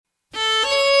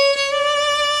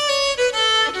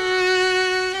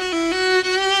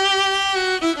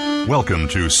Welcome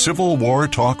to Civil War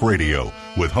Talk Radio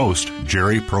with host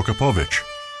Jerry Prokopovich.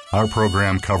 Our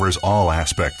program covers all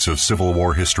aspects of Civil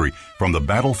War history, from the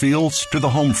battlefields to the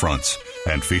home fronts,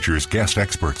 and features guest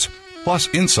experts,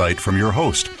 plus insight from your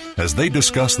host as they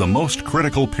discuss the most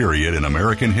critical period in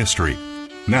American history.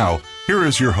 Now, here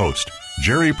is your host,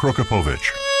 Jerry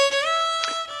Prokopovich.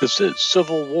 This is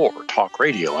Civil War Talk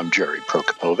Radio. I'm Jerry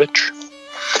Prokopovich.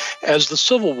 As the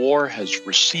Civil War has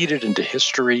receded into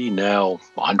history, now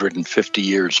 150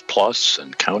 years plus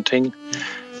and counting,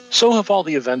 so have all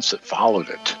the events that followed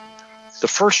it. The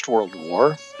First World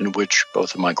War, in which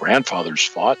both of my grandfathers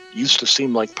fought, used to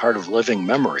seem like part of living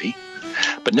memory,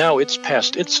 but now it's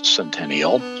past its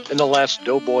centennial, and the last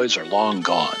doughboys are long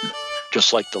gone,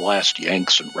 just like the last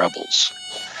Yanks and rebels.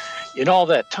 In all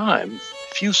that time,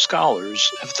 few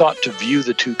scholars have thought to view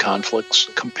the two conflicts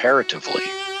comparatively,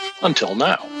 until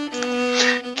now.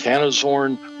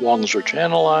 Kornisorn,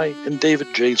 Wongsrichanalai, and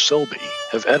David J. Sibey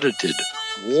have edited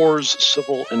Wars,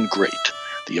 Civil and Great,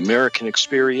 the American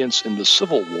Experience in the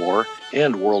Civil War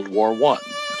and World War I.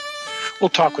 We'll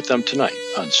talk with them tonight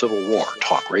on Civil War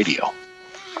Talk Radio.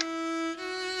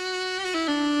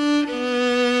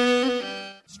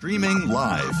 Streaming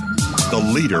live, the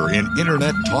leader in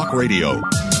Internet Talk Radio,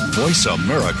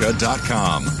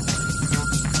 VoiceAmerica.com.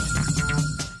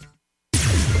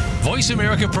 Voice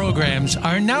America programs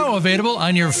are now available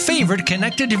on your favorite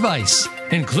connected device,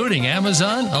 including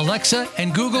Amazon, Alexa,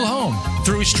 and Google Home.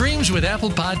 Through streams with Apple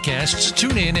Podcasts,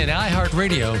 TuneIn, and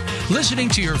iHeartRadio, listening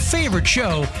to your favorite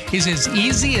show is as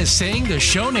easy as saying the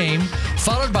show name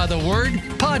followed by the word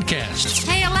podcast.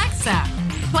 Hey, Alexa,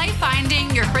 play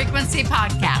Finding Your Frequency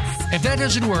podcast. If that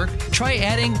doesn't work, try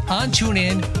adding on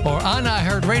TuneIn or on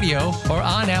iHeartRadio or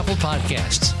on Apple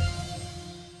Podcasts.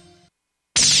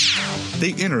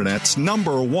 The Internet's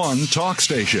number one talk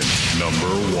station.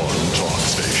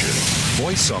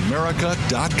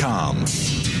 VoiceAmerica.com.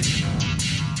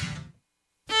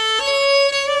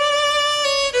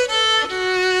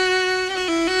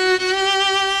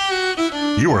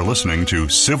 You are listening to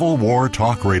Civil War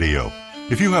Talk Radio.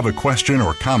 If you have a question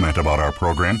or comment about our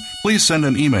program, please send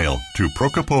an email to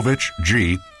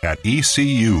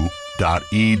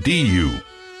prokopovichg@ecu.edu.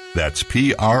 That's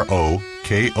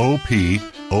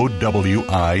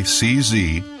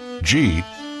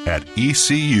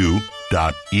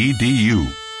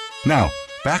PROKOPOWICZG@ecu.edu. Now,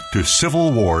 back to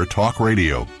Civil War Talk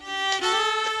Radio.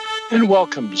 And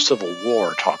welcome to Civil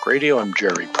War Talk Radio. I'm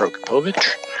Jerry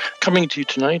Prokopovich, coming to you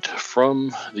tonight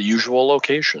from the usual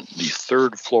location, the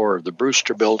third floor of the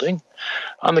Brewster Building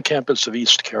on the campus of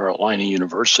East Carolina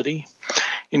University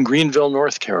in Greenville,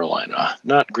 North Carolina,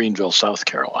 not Greenville, South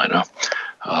Carolina.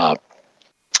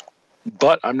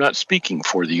 But I'm not speaking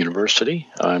for the university.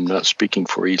 I'm not speaking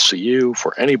for ECU,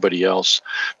 for anybody else,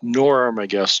 nor are my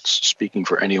guests speaking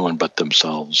for anyone but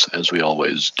themselves, as we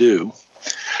always do.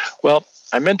 Well,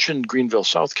 I mentioned Greenville,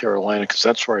 South Carolina, because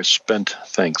that's where I spent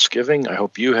Thanksgiving. I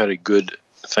hope you had a good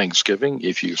Thanksgiving,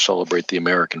 if you celebrate the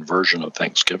American version of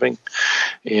Thanksgiving.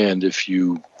 And if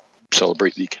you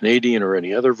celebrate the Canadian or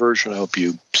any other version, I hope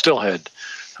you still had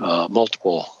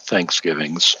multiple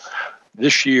Thanksgivings.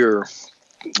 This year,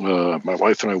 my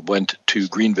wife and I went to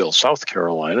Greenville, South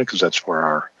Carolina, because that's where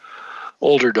our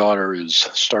older daughter has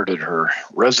started her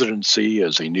residency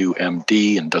as a new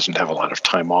MD and doesn't have a lot of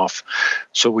time off.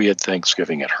 So we had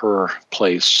Thanksgiving at her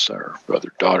place. Our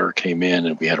other daughter came in,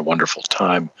 and we had a wonderful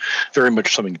time. Very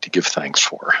much something to give thanks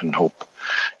for, and hope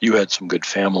you had some good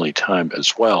family time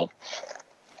as well.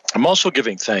 I'm also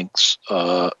giving thanks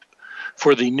for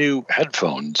the new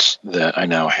headphones that I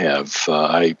now have.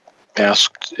 I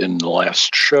asked in the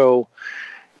last show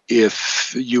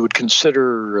if you would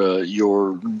consider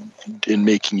in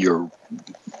making your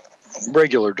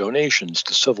regular donations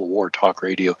to Civil War Talk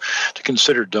Radio, to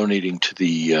consider donating to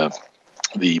the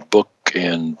Book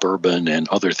and Bourbon and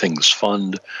Other Things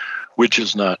Fund, which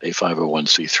is not a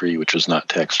 501c3, which is not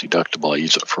tax deductible. I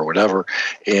use it for whatever,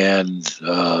 and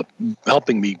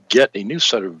helping me get a new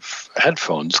set of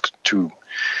headphones to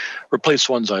replace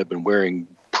ones I've been wearing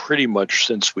pretty much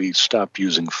since we stopped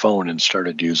using phone and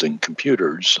started using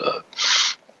computers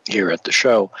here at the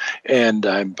show. And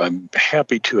I'm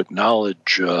happy to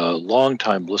acknowledge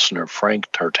longtime listener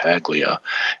Frank Tartaglia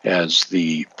as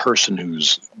the person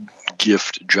whose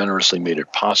gift generously made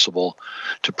it possible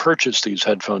to purchase these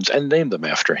headphones and name them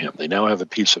after him. They now have a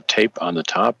piece of tape on the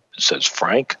top that says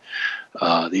Frank.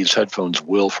 These headphones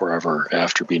will forever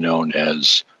after be known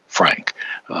as Frank,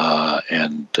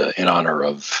 and in honor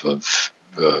of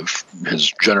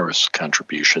his generous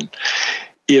contribution.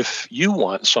 If you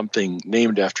want something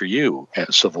named after you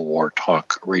at Civil War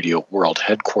Talk Radio World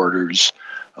Headquarters,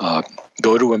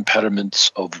 Go to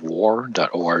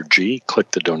impedimentsofwar.org,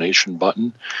 click the donation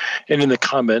button, and in the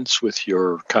comments with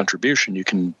your contribution, you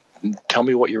can tell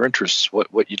me what your interests,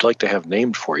 what you'd like to have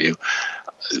named for you.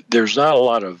 There's not a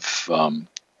lot of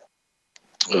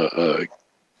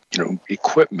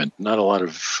equipment, not a lot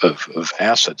of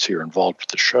assets here involved with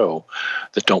the show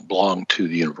that don't belong to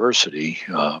the university,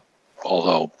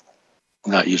 although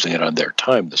I'm not using it on their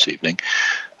time this evening.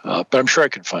 But I'm sure I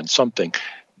could find something.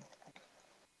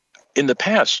 In the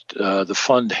past, the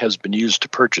fund has been used to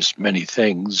purchase many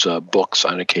things, books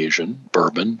on occasion,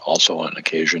 bourbon also on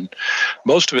occasion.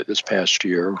 Most of it this past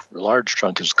year, a large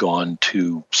chunk has gone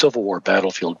to Civil War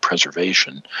battlefield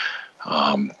preservation,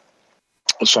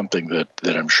 something that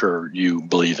I'm sure you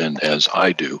believe in as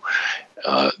I do.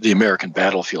 The American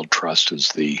Battlefield Trust is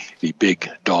the big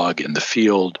dog in the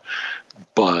field,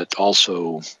 but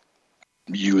also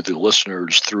you, the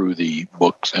listeners, through the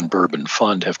Books and Bourbon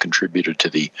Fund, have contributed to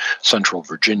the Central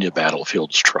Virginia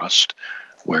Battlefields Trust,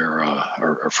 where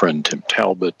our friend Tim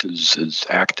Talbot is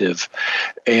active,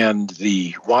 and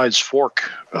the Wise Fork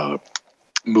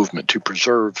movement to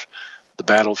preserve the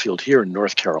battlefield here in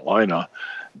North Carolina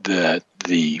that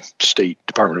the State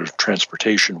Department of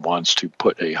Transportation wants to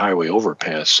put a highway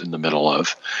overpass in the middle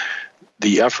of.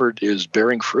 The effort is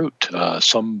bearing fruit.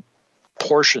 Some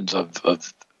portions of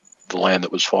the land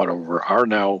that was fought over are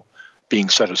now being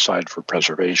set aside for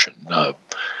preservation. The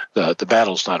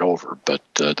battle's not over, but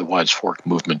the Wise Fork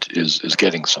movement is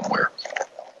getting somewhere.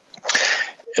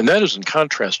 And that is in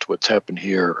contrast to what's happened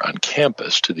here on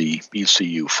campus to the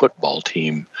ECU football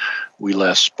team. We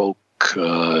last spoke,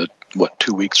 2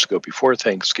 weeks ago before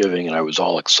Thanksgiving, and I was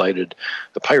all excited.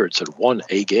 The Pirates had won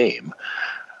a game,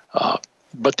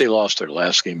 but they lost their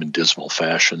last game in dismal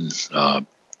fashion.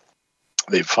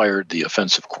 They fired the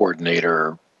offensive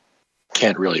coordinator,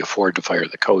 can't really afford to fire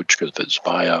the coach because of his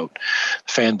buyout.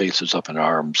 The fan base is up in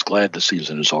arms, glad the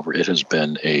season is over. It has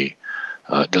been a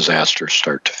disaster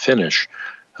start to finish.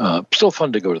 Still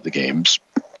fun to go to the games.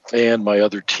 And my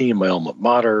other team, my alma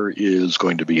mater, is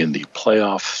going to be in the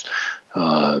playoffs.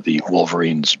 The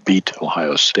Wolverines beat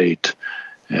Ohio State.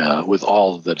 With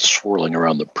all that's swirling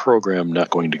around the program,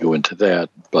 not going to go into that,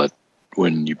 but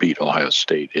when you beat Ohio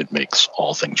State, it makes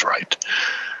all things right.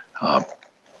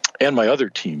 And my other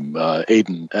team,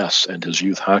 Aiden S. and his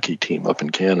youth hockey team up in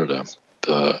Canada,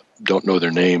 don't know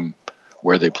their name,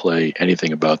 where they play,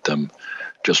 anything about them,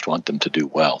 just want them to do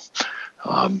well.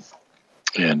 And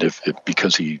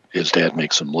because his dad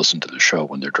makes him listen to the show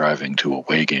when they're driving to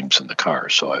away games in the car,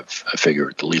 so I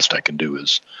figured the least I can do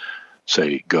is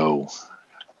say, go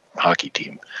hockey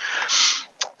team.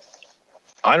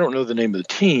 I don't know the name of the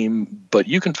team, but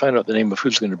you can find out the name of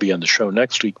who's going to be on the show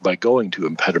next week by going to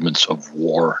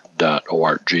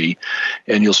impedimentsofwar.org.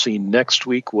 And you'll see next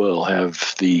week we'll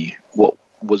have what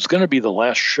was going to be the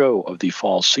last show of the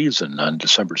fall season on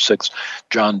December 6th.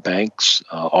 John Banks,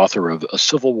 author of A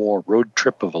Civil War Road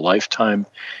Trip of a Lifetime,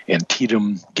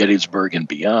 Antietam, Gettysburg, and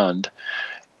Beyond.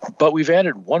 But we've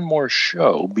added one more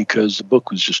show because the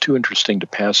book was just too interesting to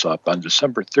pass up. On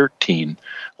December 13,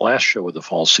 last show of the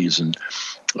fall season,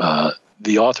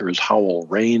 the author is Howell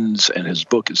Raines, and his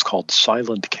book is called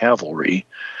Silent Cavalry,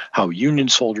 How Union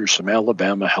Soldiers from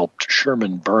Alabama Helped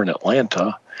Sherman Burn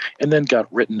Atlanta and then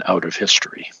got written out of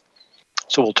history.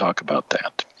 So we'll talk about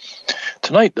that.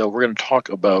 Tonight, though, we're going to talk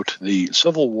about the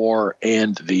Civil War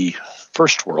and the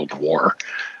First World War.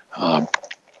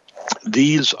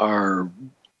 These are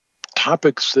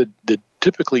topics that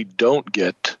typically don't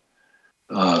get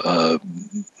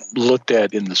looked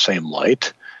at in the same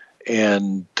light,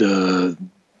 and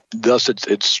thus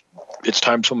it's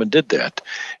time someone did that.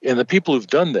 And the people who've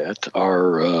done that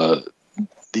are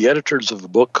the editors of the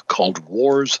book called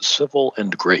Wars, Civil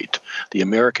and Great, The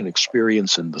American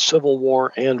Experience in the Civil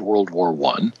War and World War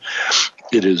I.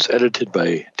 It is edited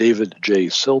by David J.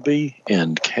 Sibey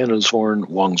and Kornisorn,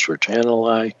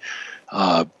 Wongsrichanalai.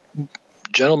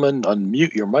 Gentlemen,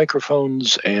 unmute your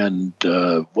microphones and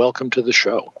welcome to the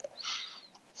show.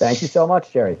 Thank you so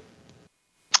much, Jerry.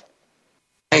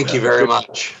 Thank you very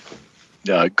much.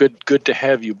 Good to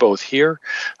have you both here.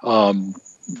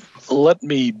 Let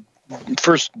me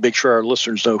first make sure our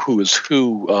listeners know who is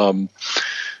who.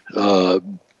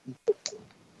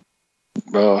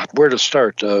 Where to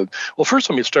start? Well, first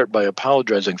let me start by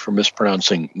apologizing for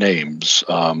mispronouncing names.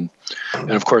 And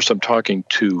of course, I'm talking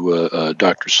to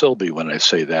Dr. Sibey when I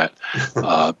say that,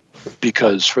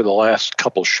 because for the last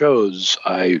couple shows,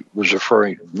 I was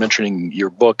mentioning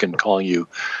your book and calling you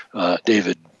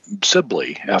David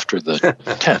Sibley after the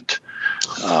tent.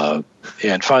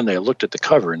 And finally, I looked at the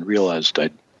cover and realized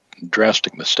I'd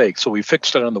drastic mistake. So we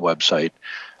fixed it on the website.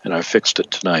 and I fixed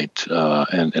it tonight,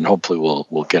 and hopefully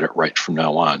we'll get it right from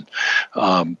now on.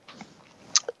 I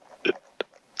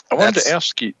wanted to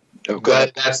ask you. Oh, go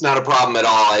ahead. That's not a problem at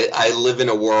all. I live in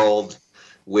a world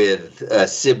with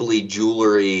Sibey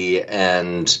jewelry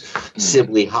and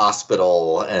Sibey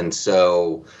Hospital, and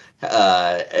so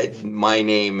my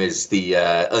name is the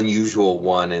unusual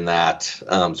one in that.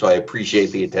 So I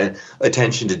appreciate the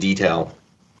attention to detail.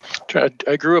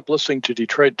 I grew up listening to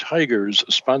Detroit Tigers,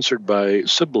 sponsored by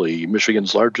Sibey,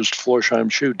 Michigan's largest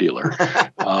Florsheim shoe dealer.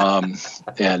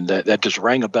 And that just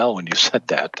rang a bell when you said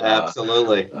that.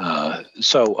 Absolutely.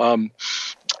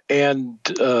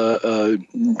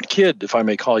 Kid, if I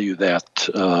may call you that,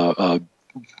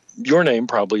 your name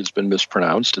probably has been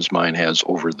mispronounced, as mine has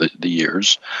over the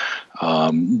years.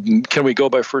 Can we go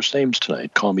by first names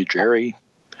tonight? Call me Jerry.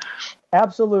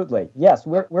 Absolutely. Yes,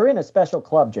 we're in a special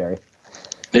club, Jerry.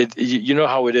 You know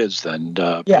how it is, then.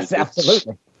 Yes,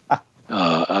 absolutely.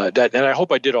 And I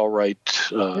hope I did all right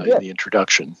in the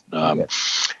introduction.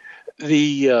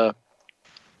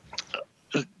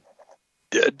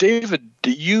 David,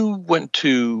 you went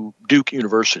to Duke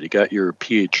University, got your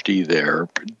PhD there.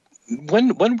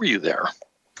 When were you there?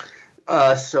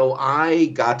 So I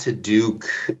got to Duke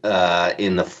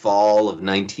in the fall of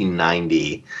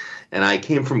 1990, and I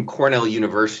came from Cornell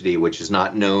University, which is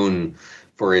not known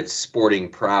for its sporting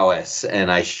prowess,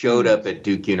 and I showed up at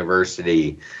Duke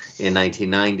University in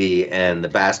 1990, and the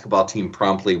basketball team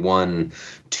promptly won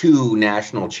 2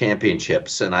 national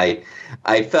championships, and I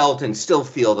felt and still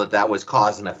feel that was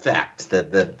cause and effect,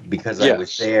 that because I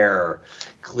was there,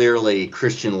 clearly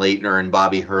Christian Laettner and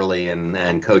Bobby Hurley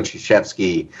and Coach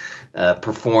Krzyzewski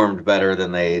performed better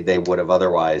than they would have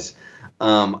otherwise.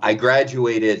 I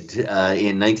graduated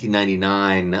in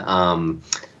 1999.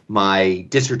 My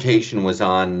dissertation was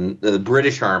on the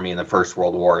British Army in the First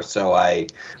World War, so I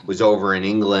was over in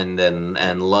England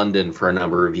and London for a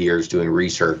number of years doing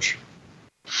research.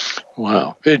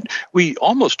 Wow. We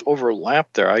almost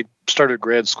overlapped there. I started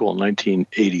grad school in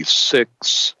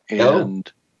 1986 and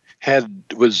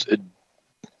was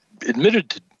admitted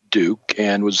to Duke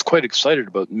and was quite excited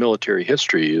about military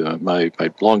history, my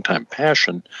longtime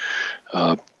passion.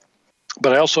 But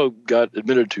I also got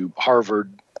admitted to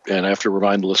Harvard. And I have to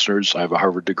remind listeners, I have a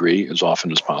Harvard degree as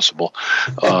often as possible.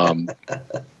 And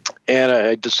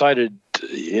I decided,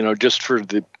 just for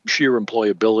the sheer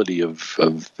employability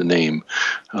of the name,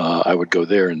 I would go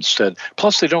there instead.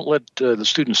 Plus, they don't let the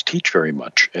students teach very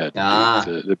much at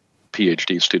the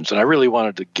PhD students. And I really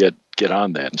wanted to get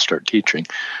on that and start teaching.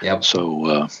 Yep.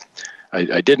 So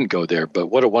I didn't go there,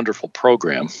 but what a wonderful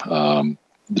program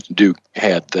Duke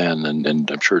had then, and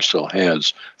I'm sure still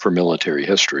has, for military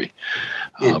history.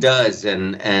 It does,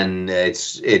 and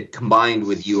it combined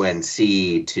with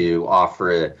UNC to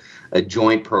offer a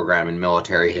joint program in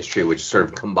military history, which sort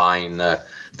of combine the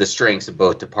strengths of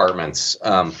both departments.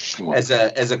 As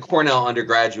a Cornell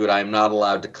undergraduate, I'm not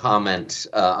allowed to comment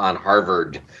on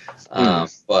Harvard.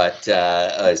 But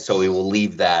so we will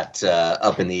leave that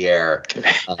up in the air.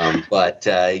 But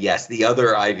yes, the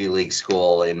other Ivy League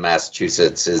school in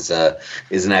Massachusetts is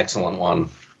an excellent one.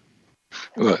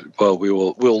 Well,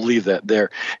 we'll leave that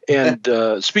there.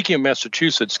 And speaking of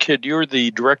Massachusetts, Kid, you're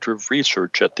the director of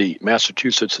research at the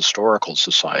Massachusetts Historical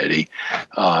Society.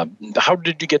 How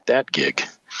did you get that gig?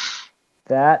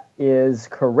 That is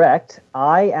correct.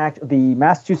 The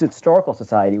Massachusetts Historical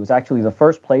Society was actually the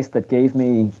first place that gave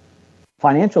me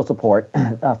financial support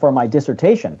for my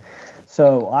dissertation.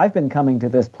 So I've been coming to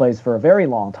this place for a very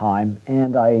long time,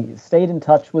 and I stayed in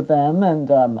touch with them,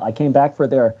 and I came back for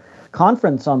their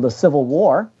conference on the Civil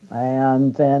War,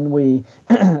 and then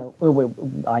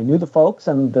I knew the folks,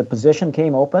 and the position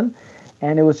came open,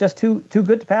 and it was just too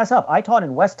good to pass up. I taught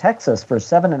in West Texas for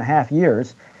 7.5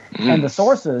 years, and the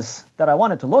sources that I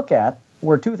wanted to look at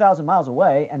were 2,000 miles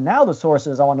away, and now the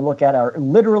sources I want to look at are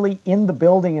literally in the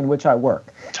building in which I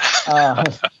work.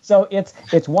 So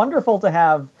it's wonderful to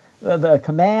have the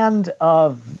command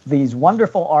of these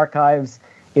wonderful archives.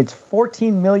 It's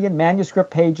 14 million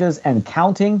manuscript pages and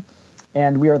counting,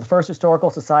 and we are the first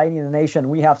historical society in the nation.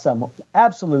 We have some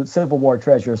absolute Civil War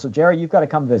treasures. So, Jerry, you've got to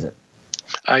come visit.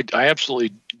 I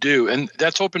absolutely do, and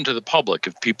that's open to the public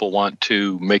if people want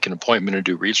to make an appointment and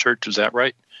do research. Is that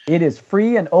right? It is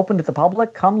free and open to the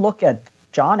public. Come look at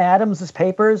John Adams's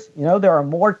papers. There are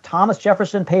more Thomas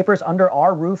Jefferson papers under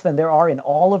our roof than there are in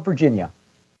all of Virginia.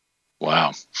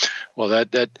 Wow. Well,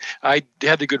 that I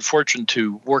had the good fortune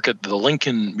to work at the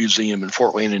Lincoln Museum in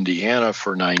Fort Wayne, Indiana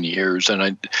for 9 years,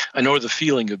 and I know the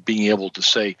feeling of being able to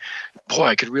say, boy,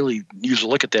 I could really use a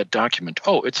look at that document.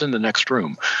 Oh, it's in the next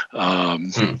room.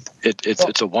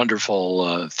 It's a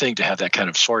wonderful thing to have that kind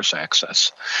of source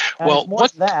access. And well, more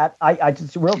than that, I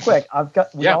just real quick,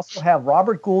 we also have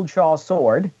Robert Gould Shaw's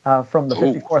sword from the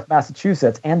 54th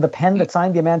Massachusetts and the pen that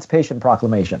signed the Emancipation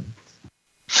Proclamation.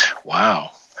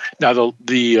 Wow. Now,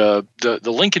 the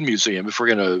Lincoln Museum, if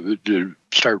we're going to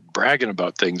start bragging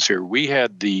about things here, we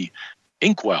had the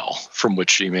inkwell from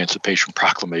which the Emancipation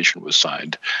Proclamation was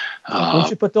signed. We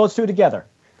should put those two together.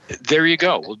 There you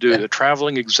go. We'll do a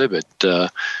traveling exhibit.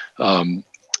 Sadly,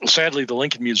 the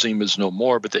Lincoln Museum is no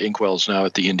more, but the inkwell is now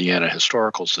at the Indiana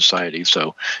Historical Society,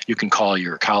 so you can call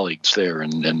your colleagues there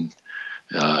and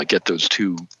get those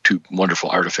two wonderful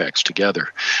artifacts together.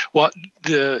 Well,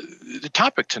 the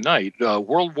topic tonight,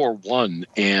 World War I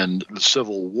and the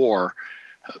Civil War.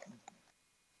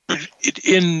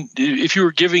 If you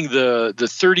were giving the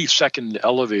 30-second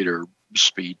elevator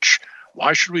speech,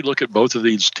 why should we look at both of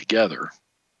these together?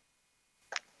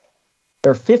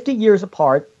 They're 50 years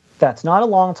apart. That's not a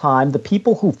long time. The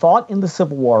people who fought in the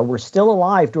Civil War were still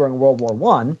alive during World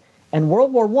War I. And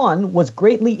World War I was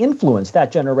greatly influenced,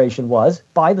 that generation was,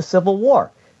 by the Civil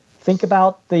War. Think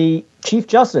about the Chief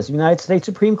Justice of the United States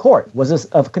Supreme Court was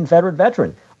a Confederate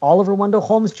veteran. Oliver Wendell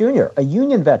Holmes Jr., a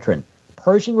Union veteran.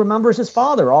 Pershing remembers his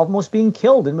father almost being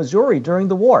killed in Missouri during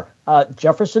the war.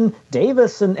 Jefferson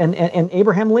Davis and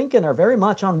Abraham Lincoln are very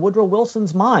much on Woodrow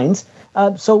Wilson's minds.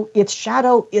 So its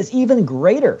shadow is even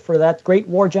greater for that great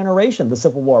war generation, the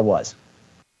Civil War was.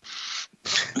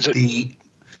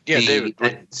 David.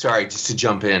 Sorry, just to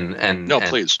jump in and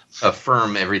please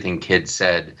affirm everything Kid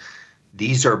said.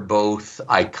 These are both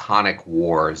iconic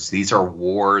wars. These are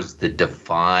wars that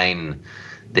define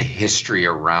the history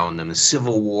around them. The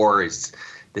Civil War is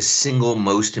the single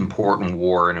most important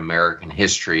war in American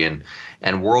history,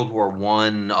 and World War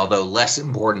I, although less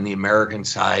important, the American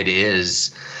side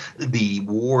is the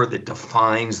war that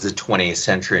defines the 20th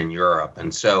century in Europe.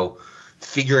 And so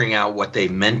figuring out what they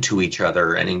meant to each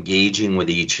other and engaging with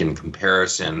each in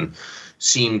comparison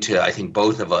seemed to, I think,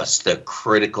 both of us, a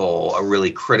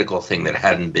really critical thing that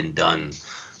hadn't been done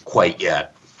quite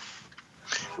yet.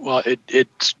 Well,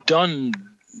 it's done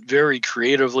very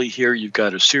creatively here. You've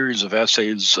got a series of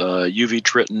essays. You've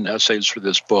each written essays for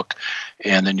this book,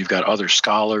 and then you've got other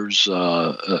scholars,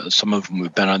 some of whom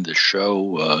have been on this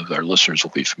show, our listeners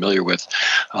will be familiar with.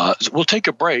 We'll take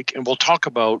a break, and we'll talk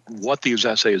about what these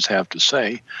essays have to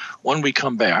say. When we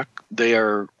come back, they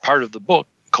are part of the book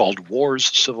called Wars,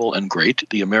 Civil and Great,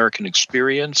 The American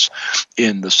Experience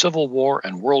in the Civil War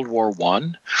and World War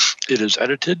I. It is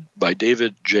edited by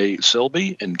David J.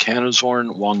 Sibey and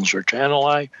Kornisorn,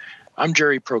 Wongsrichanalai. I'm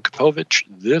Jerry Prokopovich.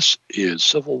 This is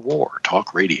Civil War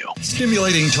Talk Radio.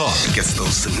 Stimulating talk gets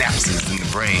those synapses in the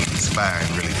brain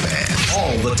firing really fast.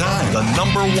 All the time. The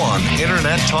 #1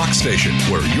 internet talk station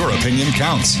where your opinion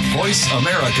counts.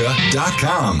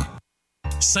 VoiceAmerica.com.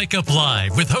 Psych Up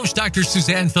Live with host Dr.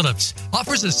 Suzanne Phillips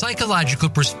offers a psychological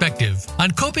perspective on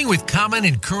coping with common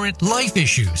and current life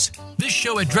issues. This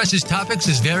show addresses topics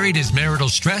as varied as marital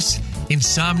stress,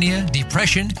 insomnia,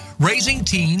 depression, raising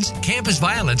teens, campus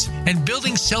violence, and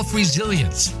building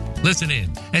self-resilience. Listen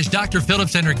in as Dr.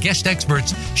 Phillips and her guest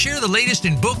experts share the latest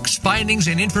in books, findings,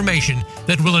 and information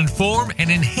that will inform and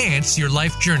enhance your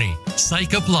life journey.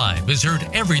 Psych Up Live is heard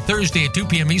every Thursday at 2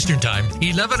 p.m. Eastern Time,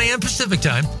 11 a.m. Pacific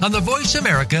Time on the Voice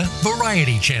America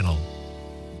Variety Channel.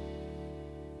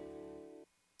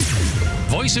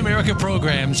 Voice America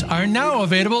programs are now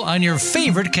available on your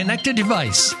favorite connected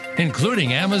device,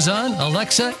 including Amazon,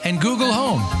 Alexa, and Google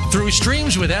Home. Through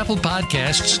streams with Apple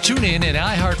Podcasts, TuneIn, and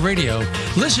iHeartRadio,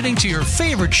 listening to your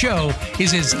favorite show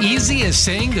is as easy as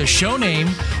saying the show name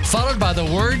followed by the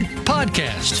word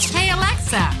podcast. Hey,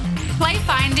 Alexa, play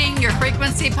Finding Your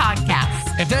Frequency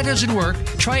podcast. If that doesn't work,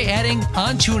 try adding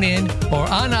on TuneIn or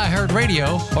on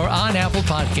iHeartRadio or on Apple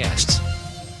Podcasts.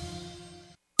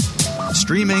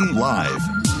 Streaming live.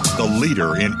 The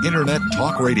leader in internet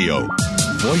talk radio.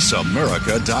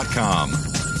 VoiceAmerica.com.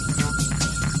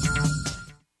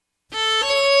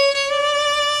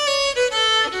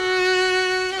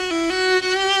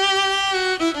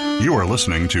 You are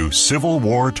listening to Civil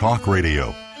War Talk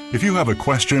Radio. If you have a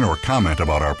question or comment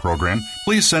about our program,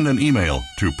 please send an email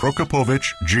to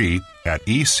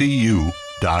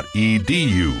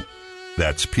prokopovichg@ecu.edu.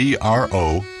 That's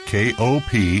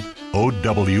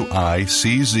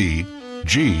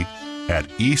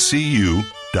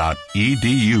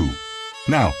PROKOPOWICZG@ecu.edu.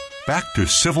 Now, back to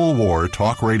Civil War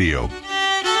Talk Radio.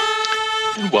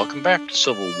 And welcome back to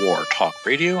Civil War Talk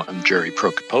Radio. I'm Jerry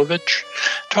Prokopowicz,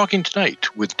 talking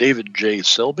tonight with David J.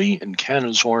 Sibey and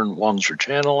Kornisorn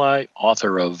Wongsrichanalai,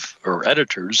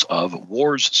 editors of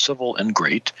Wars, Civil and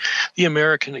Great, The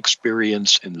American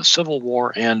Experience in the Civil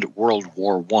War and World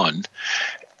War I.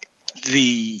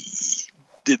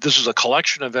 This is a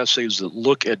collection of essays that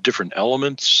look at different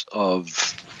elements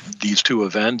of these two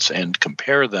events and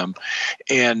compare them.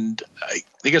 And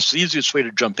I guess the easiest way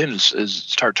to jump in is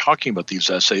start talking about these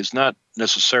essays, not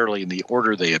necessarily in the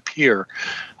order they appear.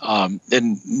 And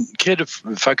Kid,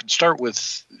 if I could start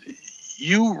with,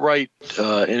 you write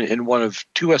in one of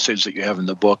two essays that you have in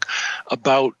the book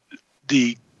about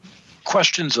the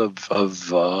questions of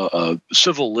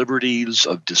civil liberties,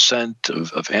 of dissent,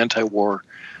 of anti-war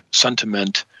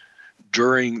sentiment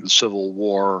during the Civil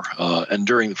War and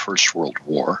during the First World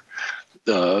War.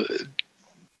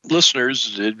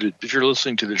 Listeners, if you're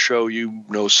listening to the show, you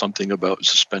know something about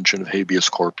suspension of habeas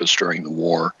corpus during the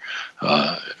war.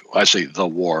 I say the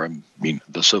war, I mean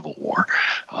the Civil War.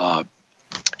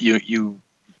 You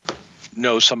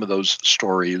know some of those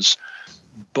stories,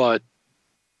 but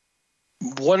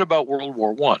what about World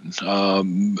War I?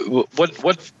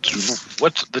 What's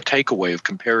the takeaway of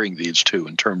comparing these two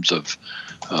in terms of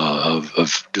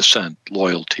dissent,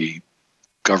 loyalty,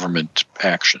 government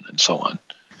action, and so on?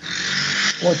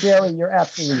 Well, Jerry, you're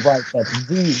absolutely right that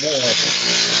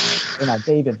the war,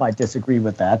 David might disagree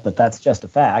with that, but that's just a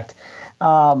fact.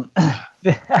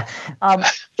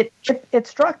 It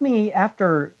struck me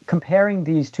after comparing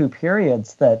these two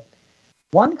periods that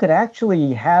one could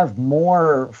actually have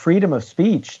more freedom of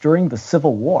speech during the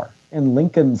Civil War in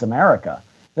Lincoln's America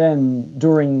than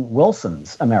during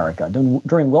Wilson's America,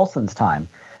 during Wilson's time.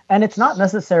 And it's not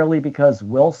necessarily because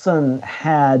Wilson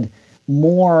had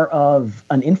more of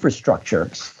an infrastructure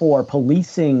for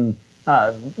policing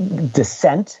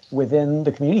dissent within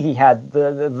the community. He had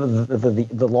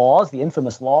the laws, the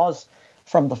infamous laws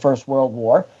from the First World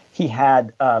War. He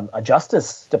had a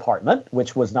Justice Department,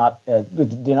 which was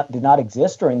did not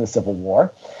exist during the Civil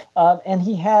War, and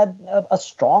he had a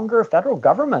stronger federal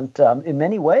government in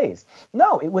many ways.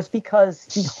 No, it was because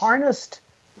he harnessed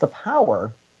the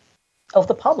power of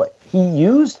the public. He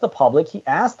used the public. He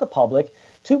asked the public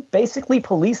to basically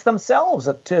police themselves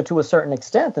to a certain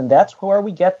extent, and that's where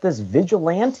we get this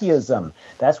vigilantism.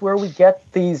 That's where we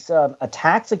get these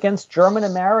attacks against German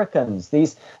Americans,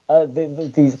 these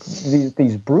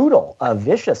brutal,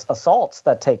 vicious assaults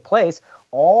that take place,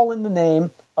 all in the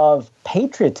name of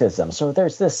patriotism. So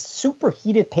there's this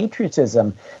superheated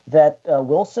patriotism that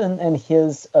Wilson and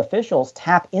his officials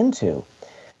tap into.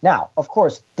 Now, of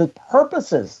course, the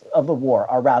purposes of the war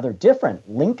are rather different.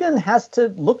 Lincoln has to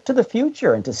look to the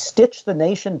future and to stitch the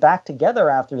nation back together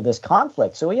after this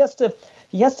conflict. So he has to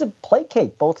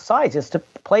placate both sides. He has to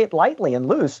play it lightly and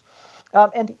loose.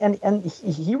 And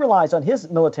he relies on his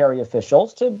military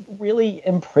officials to really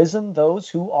imprison those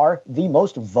who are the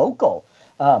most vocal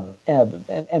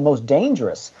and most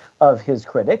dangerous of his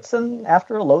critics. And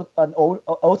after an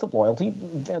oath of loyalty,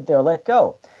 they're let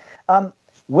go.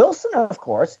 Wilson, of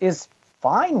course, is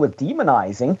fine with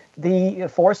demonizing the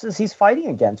forces he's fighting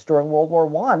against during World War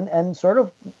I and sort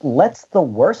of lets the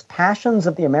worst passions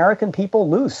of the American people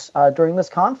loose during this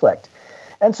conflict.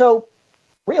 And so,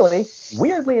 really,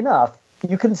 weirdly enough,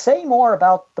 you can say more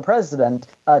about the president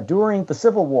during the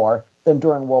Civil War than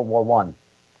during World War I,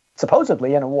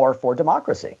 supposedly in a war for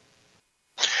democracy.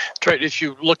 That's right. If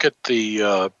you look at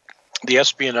the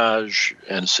Espionage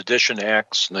and Sedition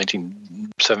Acts,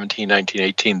 1917,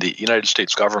 1918, the United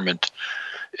States government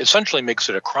essentially makes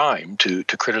it a crime to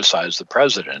criticize the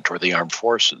president or the armed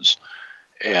forces,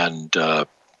 and the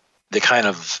kind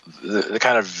of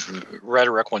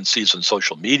rhetoric one sees on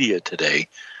social media today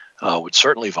would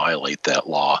certainly violate that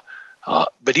law.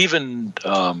 But even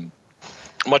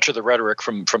much of the rhetoric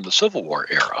from the Civil War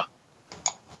era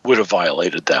would have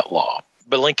violated that law.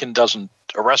 But Lincoln doesn't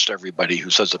arrest everybody who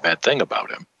says a bad thing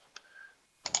about him.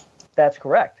 That's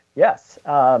correct. Yes.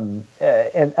 And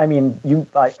I mean,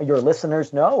 your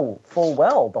listeners know full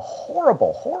well the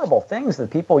horrible, horrible things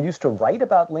that people used to write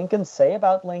about Lincoln, say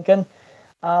about Lincoln.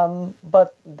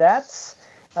 But that's,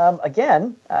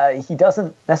 again, he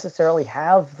doesn't necessarily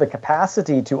have the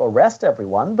capacity to arrest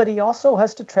everyone, but he also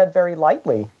has to tread very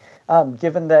lightly,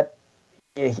 given that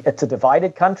it's a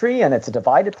divided country and it's a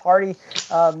divided party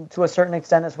to a certain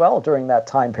extent as well during that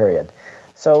time period.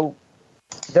 So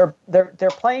they're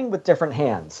playing with different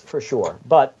hands for sure.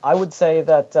 But I would say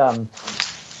that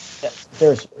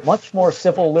there's much more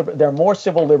there are more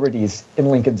civil liberties in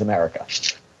Lincoln's America.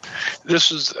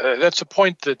 That's a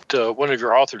point that one of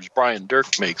your authors, Brian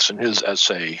Dirk, makes in his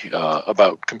essay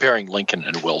about comparing Lincoln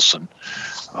and Wilson.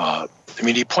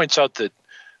 He points out that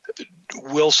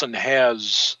Wilson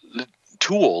has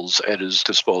tools at his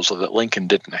disposal that Lincoln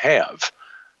didn't have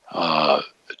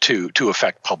to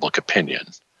affect public opinion.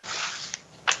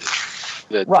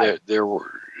 That right. there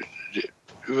were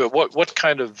what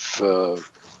kind of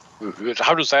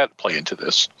how does that play into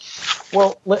this?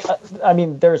 Well,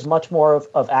 there's much more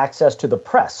of access to the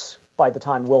press by the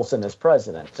time Wilson is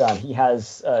president. He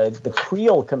has the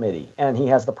Creel Committee, and he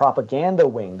has the propaganda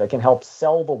wing that can help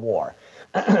sell the war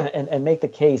and make the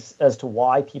case as to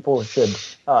why people should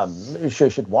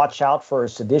watch out for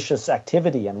seditious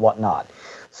activity and whatnot.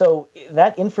 So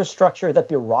that infrastructure, that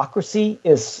bureaucracy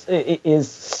is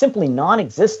simply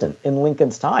non-existent in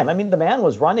Lincoln's time. The man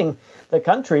was running the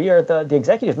country or the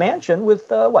executive mansion with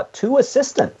 2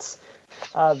 assistants.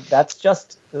 That's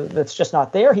just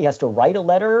not there. He has to write a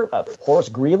letter. Horace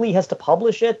Greeley has to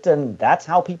publish it, and that's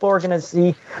how people are going to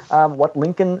see what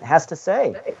Lincoln has to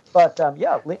say. But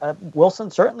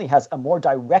Wilson certainly has a more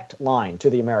direct line to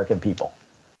the American people.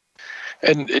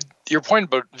 And your point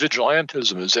about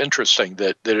vigilantism is interesting,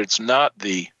 that it's not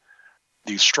the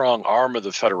strong arm of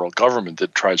the federal government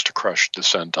that tries to crush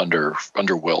dissent under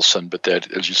Wilson, but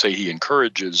that, as you say, he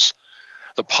encourages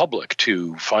the public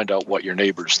to find out what your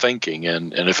neighbor's thinking,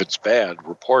 and if it's bad,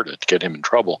 report it, get him in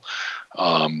trouble.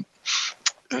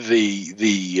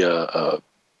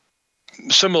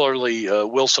 Similarly,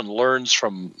 Wilson learns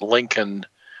from Lincoln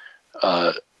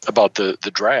about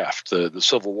the draft, the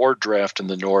Civil War draft in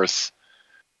the North.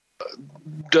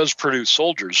 Does produce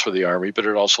soldiers for the Army, but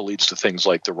it also leads to things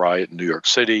like the riot in New York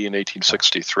City in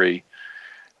 1863.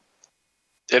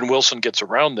 And Wilson gets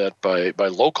around that by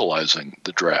localizing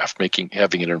the draft,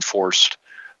 having it enforced.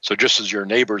 So just as your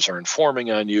neighbors are informing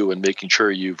on you and making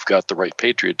sure you've got the right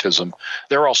patriotism,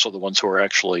 they're also the ones who are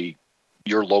actually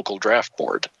your local draft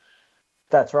board.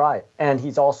 That's right. And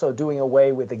he's also doing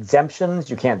away with exemptions.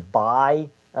 You can't buy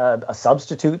a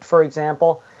substitute, for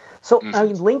example. So,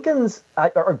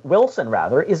 Wilson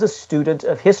is a student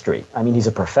of history. He's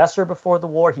a professor before the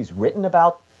war. He's written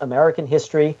about American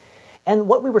history. And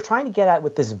what we were trying to get at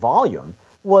with this volume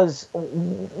was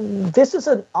this is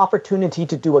an opportunity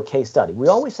to do a case study. We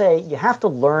always say you have to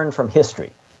learn from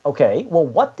history. Okay, well,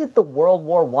 what did the World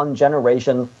War I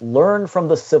generation learn from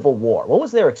the Civil War? What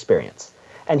was their experience?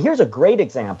 And here's a great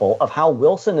example of how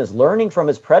Wilson is learning from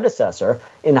his predecessor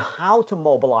in how to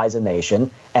mobilize a nation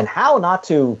and how not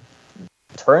to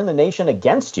turn the nation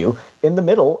against you in the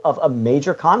middle of a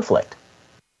major conflict.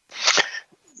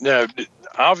 Now,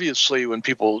 obviously, when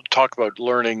people talk about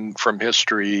learning from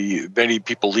history, many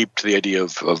people leap to the idea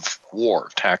of war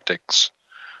tactics,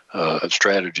 of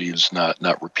strategies,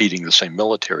 not repeating the same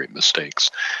military mistakes.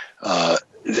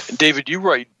 David, you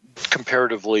write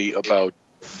comparatively about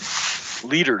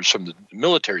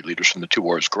military leaders from the 2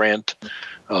 wars, Grant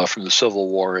from the Civil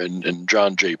War and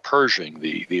John J. Pershing,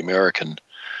 the American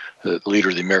the leader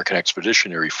of the American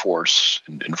Expeditionary Force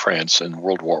in France in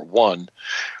World War I.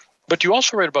 But you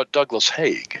also write about Douglas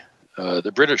Haig,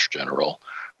 the British general.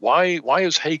 Why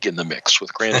is Haig in the mix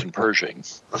with Grant and Pershing?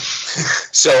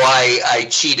 So I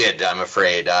cheated, I'm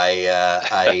afraid.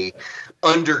 I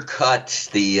undercut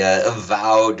the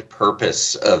avowed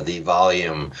purpose of the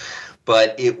volume,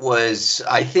 but it was,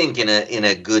 I think, in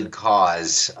a good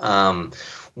cause.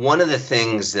 One of the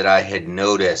things that I had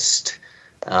noticed,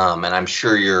 and I'm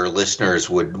sure your listeners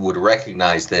would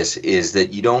recognize this, is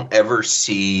that you don't ever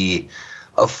see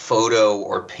a photo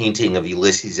or painting of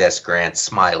Ulysses S. Grant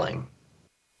smiling.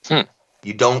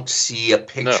 You don't see a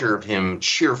picture of him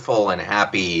cheerful and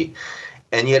happy.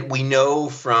 And yet we know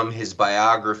from his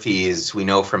biographies, we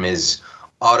know from his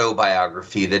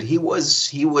autobiography that he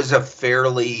was a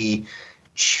fairly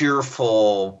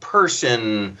cheerful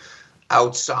person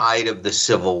outside of the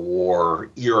Civil War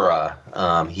era.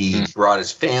 He brought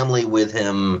his family with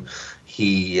him.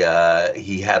 He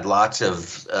had lots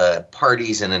of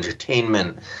parties and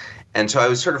entertainment. And so I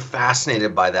was sort of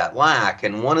fascinated by that lack.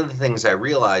 And one of the things I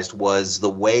realized was the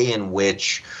way in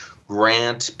which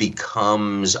Grant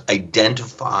becomes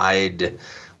identified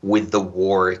with the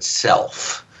war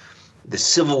itself. The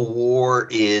Civil War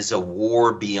is a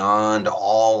war beyond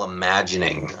all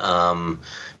imagining.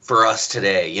 For us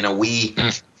today, you know, we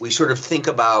sort of think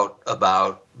about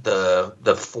the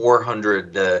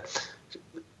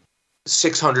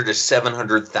 600 to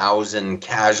 700,000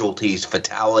 casualties,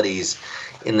 fatalities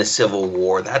in the Civil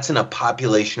War. That's in a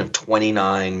population of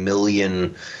 29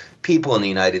 million people in the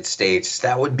United States.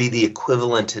 That would be the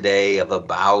equivalent today of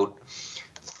about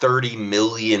 30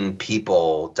 million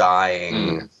people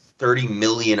dying 30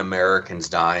 million Americans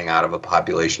dying out of a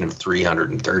population of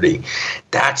 330.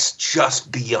 That's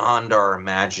just beyond our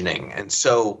imagining. And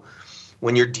so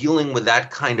when you're dealing with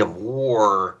that kind of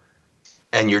war,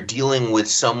 and you're dealing with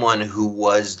someone who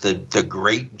was the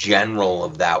great general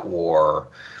of that war,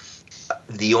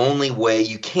 the only way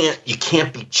you can't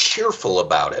be cheerful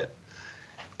about it.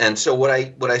 And so what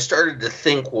I started to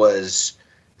think was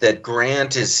that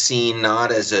Grant is seen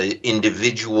not as an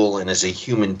individual and as a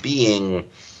human being,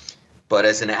 but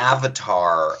as an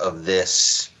avatar of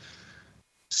this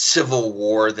civil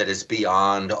war that is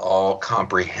beyond all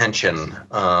comprehension.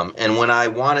 And when I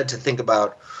wanted to think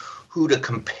about who to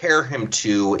compare him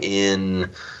to in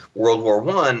World War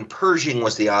I, Pershing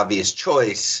was the obvious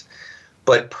choice,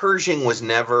 but Pershing was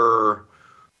never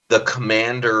the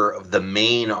commander of the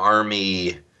main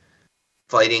army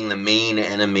fighting the main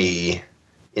enemy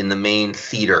in the main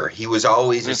theater. He was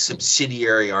always a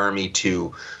subsidiary army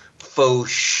to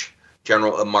Foch,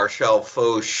 General Marshal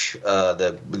Foch,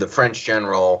 the French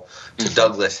general, to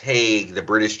Douglas Haig, the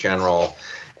British general.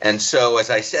 And so,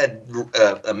 as I said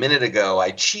a minute ago,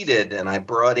 I cheated and I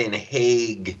brought in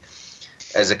Haig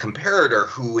as a comparator,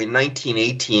 who in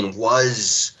 1918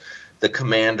 was the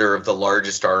commander of the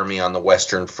largest army on the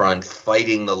Western Front,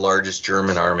 fighting the largest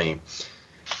German army.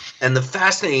 And the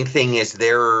fascinating thing is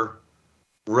they're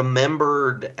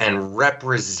remembered and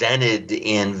represented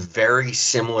in very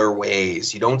similar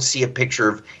ways. You don't see a picture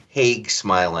of Haig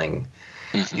smiling.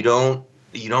 Mm-hmm.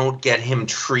 You don't get him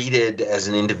treated as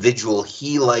an individual.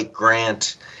 He, like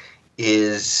Grant,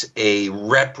 is a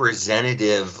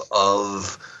representative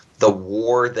of the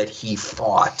war that he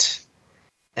fought.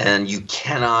 And you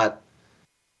cannot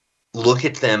look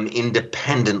at them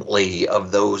independently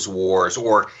of those wars,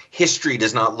 or history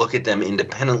does not look at them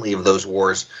independently of those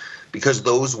wars, because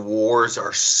those wars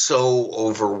are so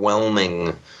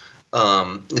overwhelming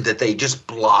that they just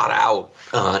blot out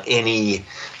any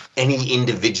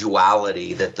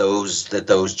individuality that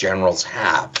those generals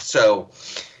have. So,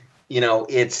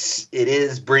 it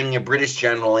is bringing a British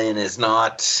general in is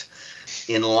not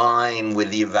in line with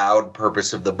the avowed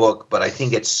purpose of the book, but I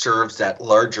think it serves that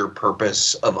larger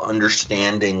purpose of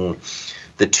understanding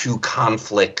the two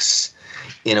conflicts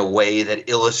in a way that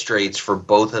illustrates for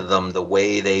both of them the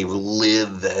way they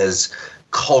live as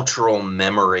cultural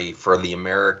memory for the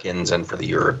Americans and for the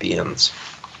Europeans.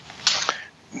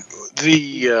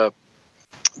 The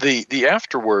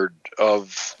afterword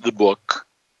of the book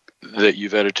that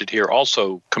you've edited here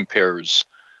also compares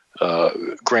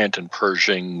Grant and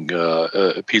Pershing,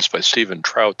 a piece by Stephen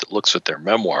Trout that looks at their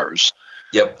memoirs.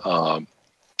 Yep.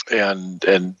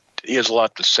 And he has a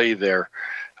lot to say there.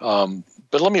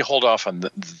 But let me hold off on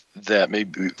that.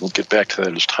 Maybe we'll get back to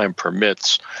that as time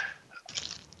permits.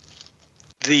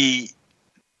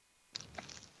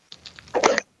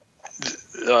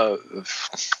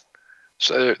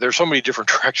 So there's so many different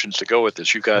directions to go with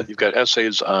this. You've got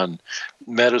essays on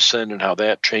medicine and how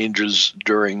that changes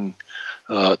during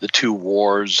the two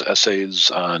wars, essays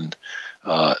on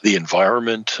the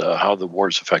environment, how the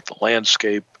wars affect the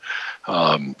landscape,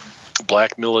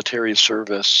 black military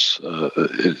service.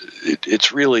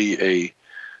 It's really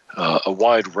a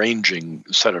wide-ranging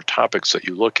set of topics that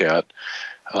you look at.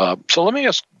 So let me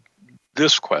ask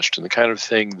this question, the kind of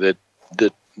thing that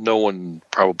no one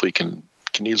probably can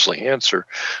easily answer.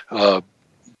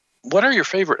 What are your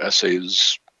favorite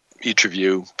essays, each of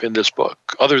you, in this book,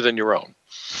 other than your own?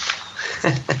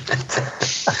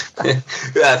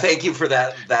 Thank you for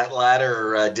that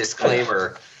latter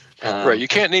disclaimer. Right, you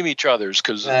can't name each other's,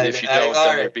 because if you don't,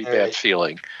 then there'd be bad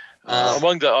feeling.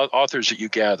 Among the authors that you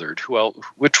gathered,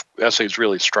 which essays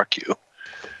really struck you?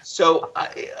 So,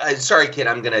 sorry, kid,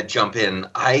 I'm going to jump in.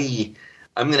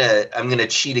 I'm gonna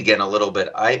cheat again a little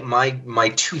bit.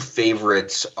 My two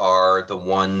favorites are the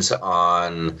ones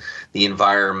on the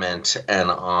environment and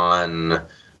on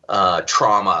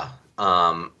trauma,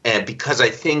 and because I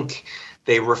think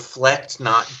they reflect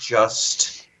not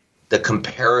just the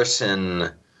comparison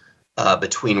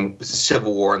between the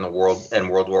Civil War and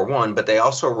World War I, but they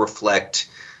also reflect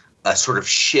a sort of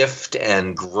shift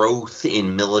and growth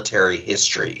in military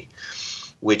history,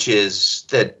 which is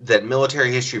that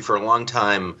military history for a long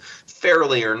time,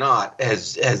 fairly or not,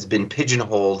 has been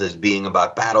pigeonholed as being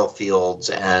about battlefields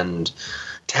and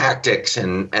tactics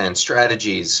and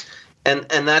strategies.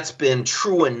 And that's been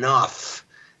true enough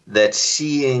that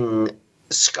seeing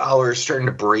scholars starting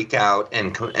to break out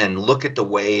and look at the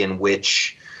way in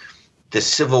which the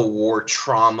Civil War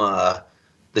trauma,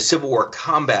 the Civil War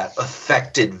combat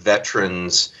affected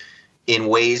veterans in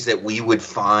ways that we would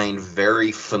find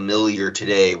very familiar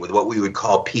today with what we would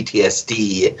call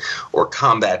PTSD or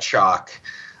combat shock.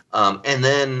 And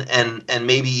then, and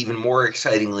maybe even more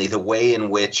excitingly, the way in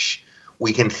which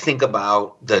we can think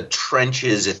about the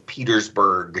trenches at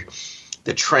Petersburg,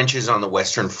 the trenches on the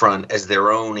Western Front, as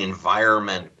their own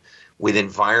environment with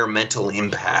environmental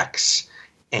impacts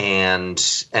and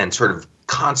sort of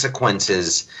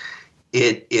consequences.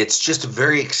 It's just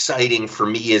very exciting for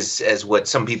me as what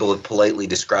some people have politely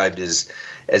described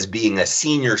as being a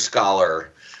senior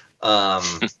scholar.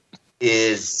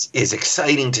 Is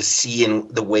exciting to see in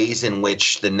the ways in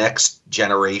which the next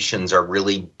generations are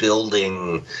really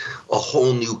building a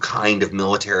whole new kind of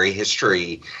military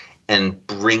history and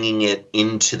bringing it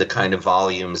into the kind of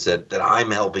volumes that I'm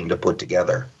helping to put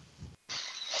together.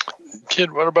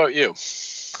 Kid, what about you?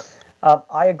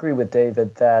 I agree with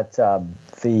David that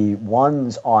the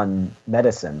ones on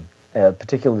medicine,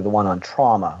 particularly the one on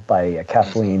trauma by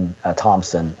Kathleen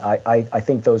Thompson, I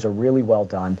think those are really well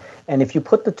done. And if you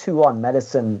put the two on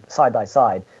medicine side by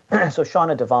side, so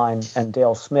Shauna Devine and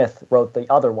Dale Smith wrote the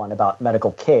other one about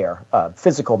medical care,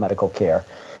 physical medical care,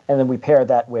 and then we pair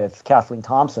that with Kathleen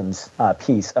Thompson's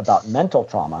piece about mental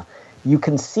trauma, you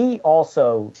can see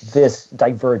also this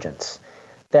divergence,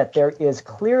 that there is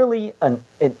clearly an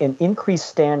increased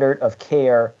standard of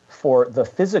care for the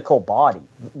physical body.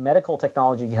 Medical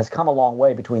technology has come a long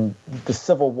way between the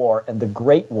Civil War and the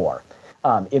Great War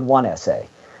in one essay.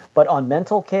 But on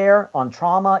mental care, on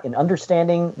trauma, in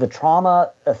understanding the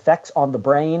trauma effects on the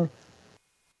brain,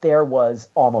 there was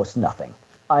almost nothing.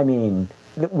 I mean,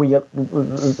 the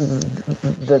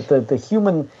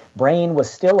human brain was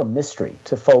still a mystery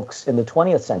to folks in the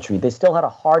 20th century. They still had a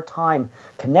hard time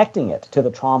connecting it to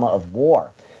the trauma of war.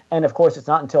 And of course, it's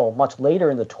not until much later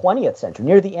in the 20th century,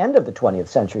 near the end of the 20th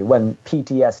century, when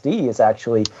PTSD is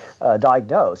actually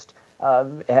diagnosed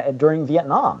during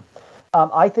Vietnam.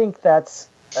 I think that's.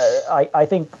 I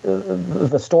think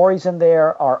the stories in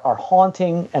there are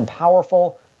haunting and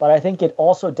powerful, but I think it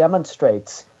also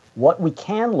demonstrates what we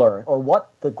can learn, or what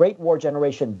the Great War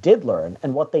generation did learn,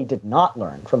 and what they did not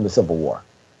learn from the Civil War.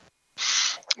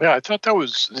 Yeah, I thought that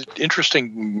was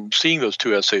interesting seeing those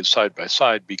two essays side by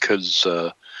side, because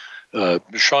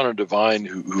Shauna Devine,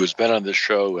 who has been on this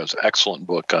show, has an excellent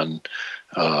book on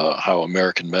how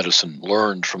American medicine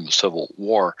learned from the Civil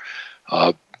War.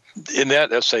 In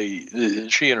that essay,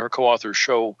 she and her co-authors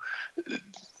show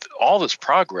all this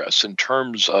progress in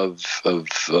terms of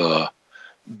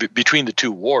between the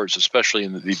two wars, especially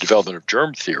in the development of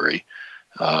germ theory.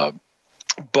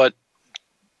 But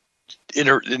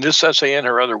in this essay and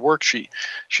her other work, she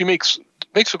makes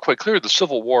it quite clear the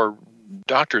Civil War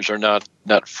doctors are not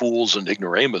fools and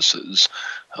ignoramuses.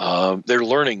 They're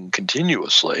learning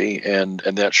continuously, and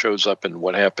that shows up in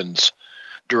what happens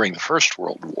during the First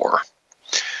World War.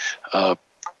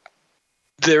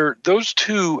 Those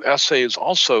two essays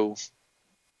also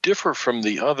differ from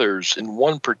the others in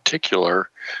one particular,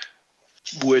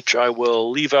 which I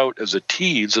will leave out as a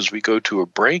tease as we go to a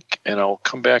break, and I'll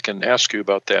come back and ask you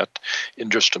about that in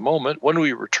just a moment. When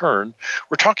we return,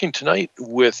 we're talking tonight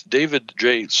with David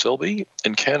J. Sibey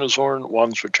and Kornisorn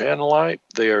Wongsrichanalai.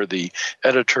 They are the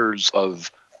editors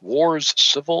of Wars,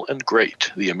 Civil and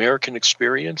Great, The American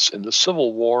Experience in the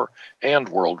Civil War and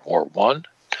World War I.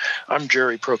 I'm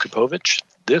Jerry Prokopowicz.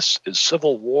 This is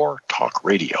Civil War Talk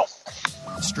Radio.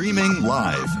 Streaming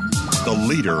live, the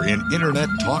leader in Internet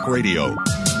Talk Radio,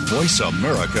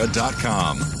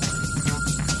 VoiceAmerica.com.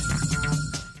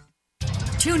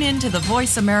 Tune in to the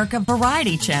Voice America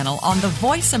Variety channel on the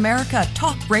Voice America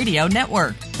Talk Radio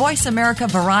Network. Voice America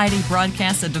Variety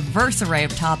broadcasts a diverse array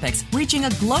of topics, reaching a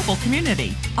global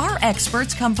community. Our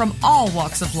experts come from all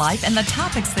walks of life, and the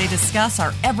topics they discuss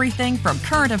are everything from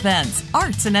current events,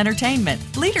 arts and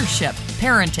entertainment, leadership,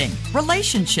 parenting,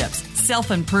 relationships,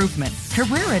 self-improvement,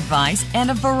 career advice,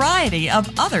 and a variety of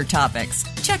other topics.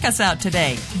 Check us out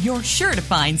today. You're sure to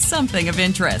find something of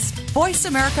interest. Voice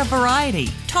America Variety.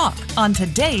 Talk on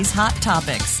today's hot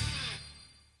topics.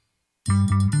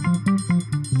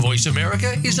 Voice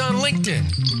America is on LinkedIn.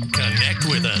 Connect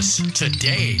with us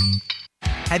today.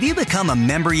 Have you become a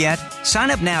member yet? Sign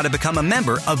up now to become a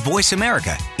member of Voice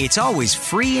America. It's always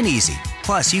free and easy.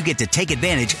 Plus, you get to take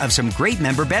advantage of some great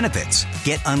member benefits.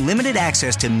 Get unlimited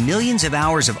access to millions of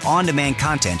hours of on-demand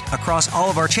content across all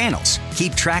of our channels.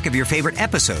 Keep track of your favorite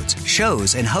episodes,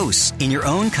 shows, and hosts in your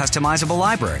own customizable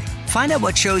library. Find out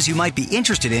what shows you might be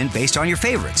interested in based on your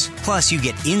favorites. Plus, you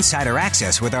get insider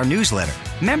access with our newsletter.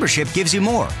 Membership gives you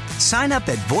more. Sign up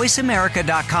at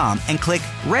voiceamerica.com and click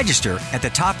register at the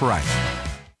top right.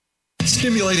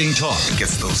 Stimulating talk. It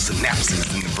gets those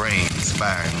synapses in the brain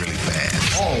firing really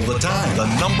fast. All the time. The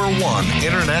 #1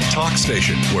 Internet talk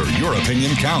station where your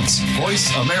opinion counts.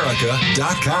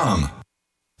 VoiceAmerica.com.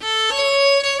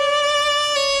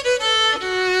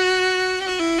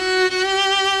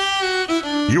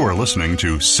 You are listening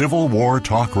to Civil War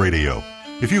Talk Radio.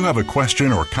 If you have a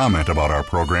question or comment about our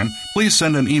program, please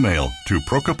send an email to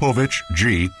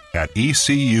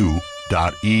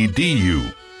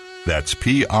prokopovichg@ecu.edu. That's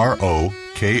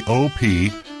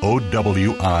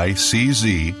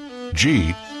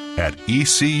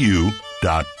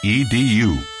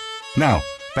PROKOPOWICZG@ecu.edu. Now,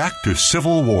 back to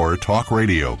Civil War Talk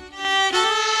Radio.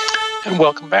 And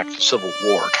welcome back to Civil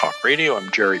War Talk Radio.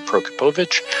 I'm Jerry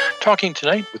Prokopovich, talking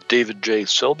tonight with David J.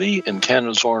 Sibey and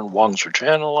Kornisorn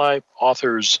Wongsrichanalai,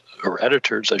 authors, or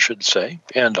editors, I should say,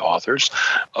 and authors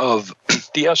of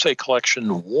the essay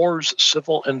collection Wars,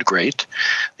 Civil and Great,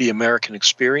 The American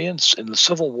Experience in the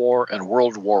Civil War and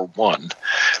World War I.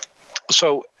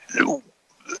 So,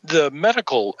 the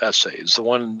medical essays, the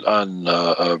one on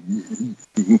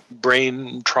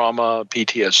brain trauma,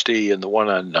 PTSD, and the one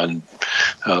on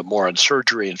more on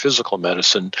surgery and physical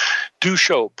medicine, do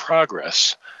show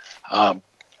progress.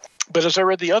 But as I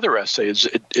read the other essays,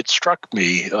 it struck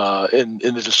me in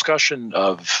the discussion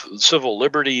of civil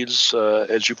liberties,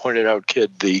 as you pointed out,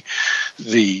 Kid,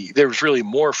 there was really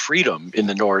more freedom in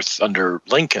the North under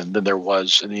Lincoln than there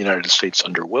was in the United States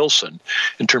under Wilson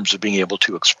in terms of being able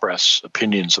to express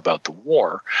opinions about the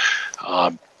war.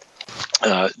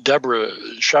 Deborah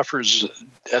Sheffer's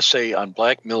essay on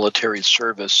Black military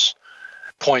service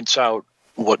points out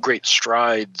what great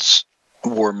strides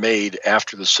were made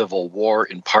after the Civil War,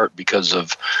 in part because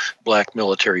of Black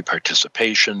military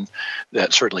participation.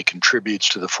 That certainly contributes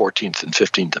to the 14th and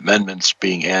 15th Amendments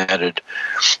being added,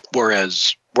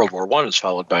 whereas World War I is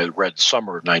followed by the Red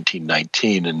Summer of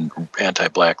 1919 and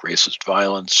anti-Black racist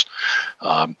violence.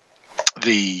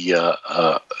 The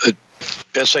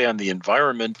essay on the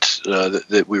environment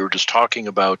that we were just talking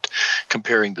about,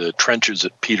 comparing the trenches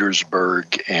at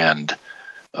Petersburg and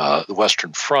the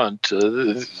Western Front,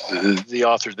 the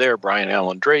author there, Brian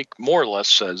Allen Drake, more or less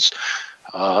says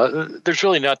there's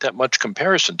really not that much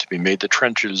comparison to be made. The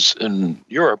trenches in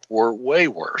Europe were way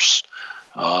worse,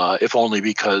 if only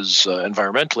because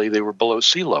environmentally they were below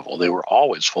sea level. They were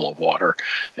always full of water,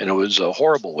 and it was a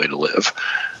horrible way to live.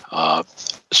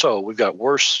 So we've got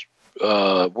worse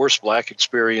Black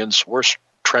experience, worse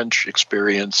trench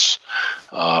experience,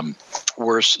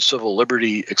 worse civil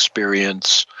liberty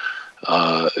experience.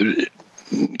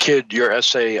 Kid, your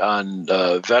essay on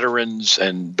veterans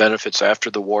and benefits after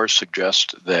the war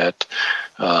suggests that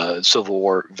Civil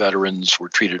War veterans were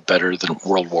treated better than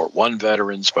World War I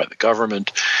veterans by the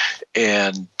government.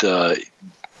 And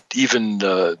even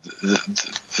the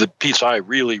piece I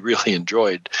really, really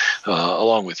enjoyed,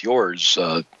 along with yours,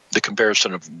 the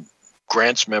comparison of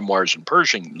Grant's memoirs and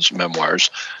Pershing's memoirs.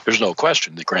 There's no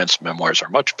question that Grant's memoirs are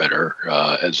much better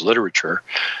as literature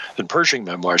than Pershing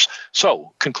memoirs.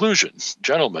 So, conclusion,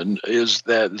 gentlemen, is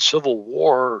that the Civil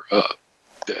War,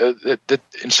 that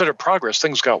instead of progress,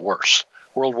 things got worse.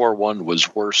 World War I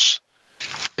was worse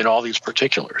in all these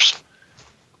particulars.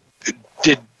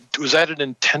 Was that an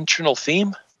intentional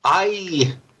theme?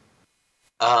 I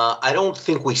don't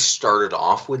think we started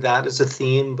off with that as a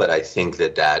theme, but I think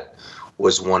that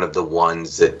was one of the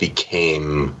ones that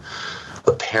became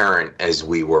apparent as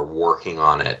we were working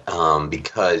on it,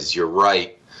 because you're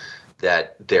right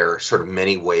that there are sort of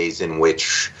many ways in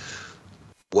which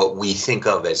what we think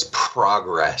of as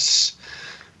progress,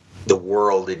 the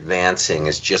world advancing,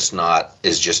 is just not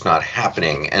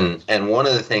happening. And one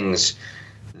of the things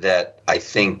that I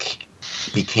think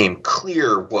became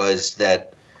clear was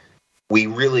that we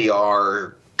really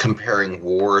are comparing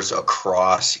wars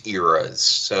across eras.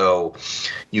 So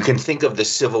you can think of the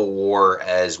Civil War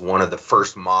as one of the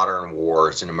first modern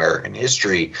wars in American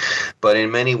history, but in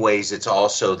many ways it's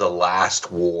also the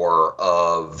last war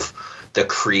of the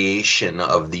creation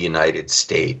of the United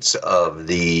States, of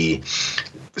the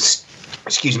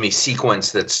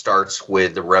sequence that starts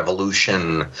with the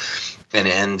Revolution and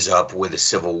ends up with a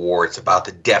Civil War. It's about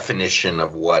the definition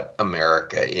of what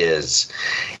America is.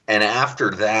 And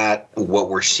after that, what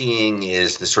we're seeing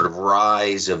is the sort of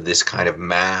rise of this kind of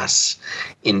mass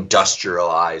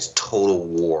industrialized total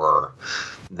war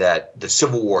that the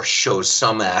Civil War shows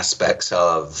some aspects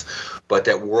of, but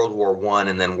that World War I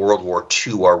and then World War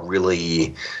II are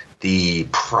really the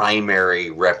primary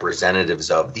representatives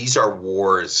of. These are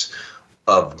wars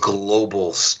of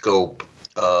global scope,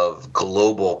 of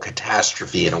global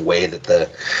catastrophe, in a way that the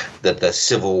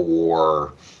Civil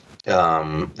War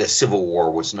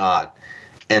was not.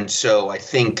 And so I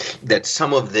think that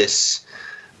some of this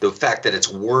the fact that it's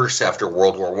worse after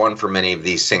World War I for many of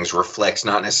these things reflects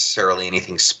not necessarily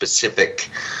anything specific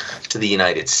to the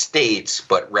United States,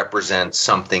 but represents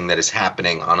something that is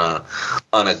happening on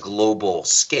a global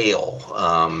scale.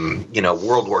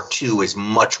 World War II is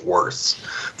much worse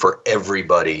for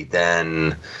everybody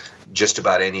than just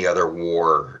about any other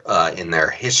war in their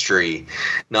history,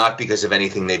 not because of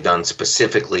anything they've done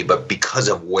specifically, but because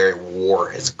of where war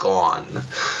has gone.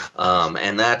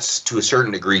 And that's to a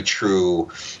certain degree true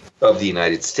of the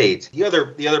United States. The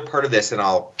other part of this, and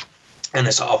I'll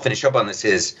finish up on this,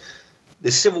 is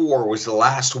the Civil War was the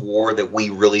last war that we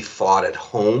really fought at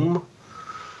home.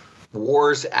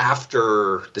 Wars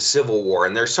after the Civil War,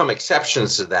 and there's some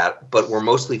exceptions to that, but were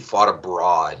mostly fought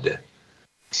abroad.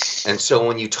 And so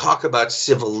when you talk about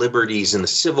civil liberties in the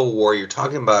Civil War, you're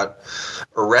talking about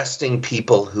arresting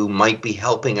people who might be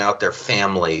helping out their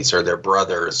families or their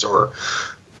brothers, or,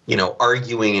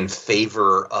 arguing in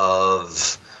favor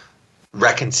of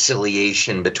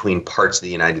reconciliation between parts of the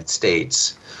United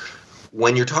States.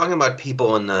 When you're talking about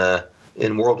people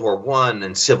in World War I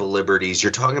and civil liberties,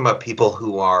 you're talking about people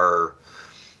who are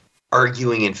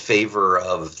arguing in favor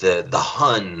of the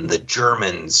Hun, the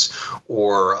Germans,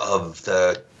 or of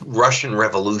the Russian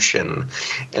Revolution.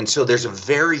 And so there's a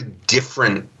very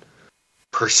different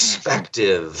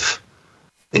perspective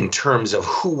in terms of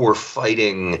who we're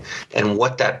fighting and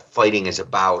what that fighting is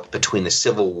about between the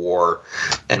Civil War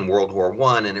and World War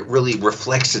I, and it really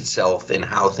reflects itself in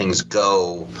how things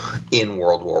go in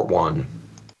World War I.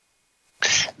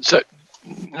 So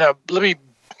now let me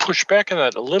push back on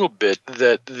that a little bit,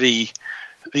 that the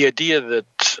idea that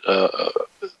the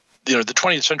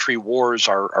 20th century wars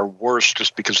are worse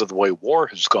just because of the way war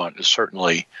has gone is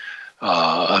certainly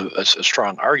a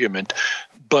strong argument.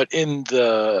 But in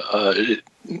the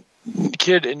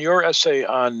Kid, in your essay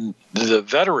on the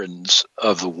veterans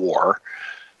of the war,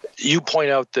 you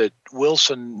point out that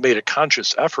Wilson made a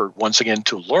conscious effort once again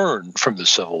to learn from the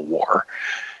Civil War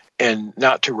and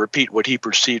not to repeat what he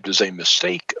perceived as a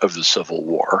mistake of the Civil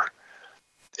War.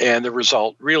 And the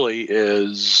result really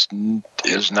is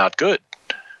not good.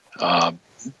 What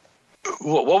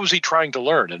was he trying to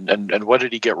learn, and what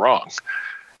did he get wrong?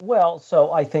 Well,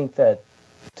 so I think that,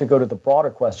 to go to the broader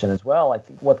question as well, I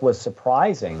think what was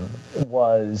surprising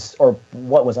was, or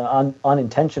what was an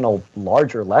unintentional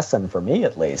larger lesson for me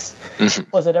at least,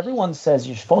 was that everyone says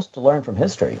you're supposed to learn from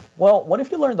history. Well, what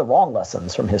if you learn the wrong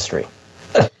lessons from history?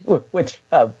 Which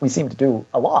we seem to do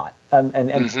a lot. And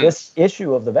this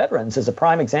issue of the veterans is a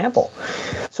prime example.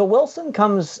 So Wilson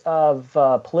comes of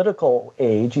political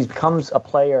age. He becomes a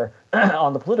player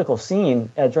on the political scene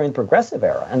during the Progressive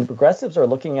era. And progressives are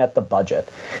looking at the budget,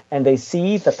 and they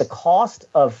see that the cost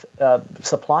of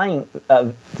supplying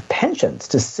pensions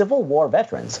to Civil War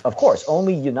veterans, of course,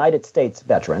 only United States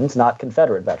veterans, not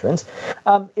Confederate veterans,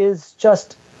 is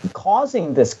just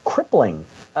causing this crippling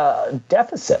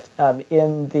deficit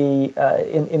in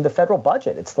the federal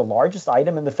budget. It's the largest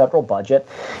item in the federal budget.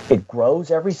 It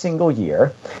grows every single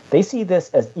year. They see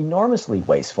this as enormously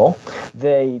wasteful.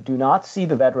 They do not see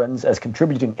the veterans as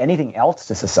contributing anything else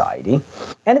to society.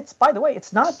 And it's, by the way,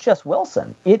 it's not just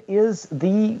Wilson. It is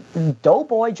the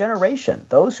doughboy generation,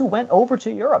 those who went over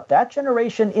to Europe. That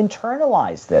generation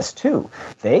internalized this too.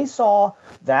 They saw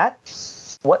that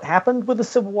what happened with the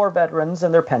Civil War veterans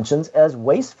and their pensions as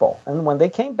wasteful. And when they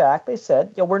came back, they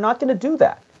said, we're not going to do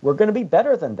that. We're going to be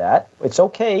better than that. It's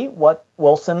okay what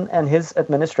Wilson and his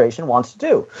administration wants to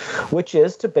do, which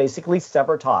is to basically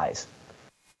sever ties.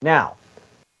 Now,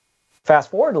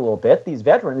 fast forward a little bit, these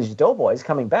veterans, these doughboys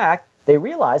coming back, they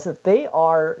realize that they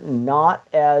are not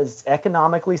as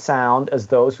economically sound as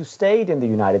those who stayed in the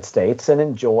United States and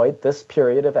enjoyed this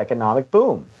period of economic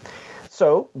boom.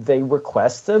 So they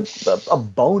request a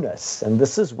bonus, and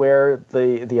this is where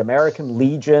the American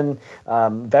Legion,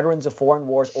 Veterans of Foreign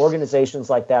Wars, organizations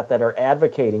like that are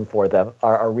advocating for them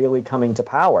are really coming to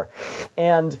power.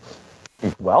 And,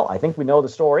 well, I think we know the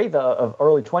story of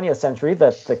early 20th century,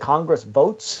 that the Congress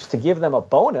votes to give them a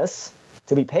bonus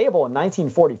to be payable in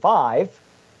 1945.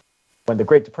 When the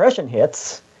Great Depression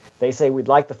hits, they say we'd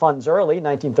like the funds early.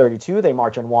 1932, they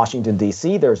march on Washington,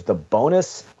 D.C. There's the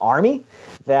bonus army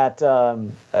that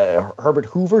Herbert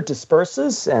Hoover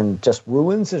disperses and just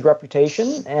ruins his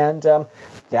reputation. And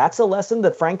that's a lesson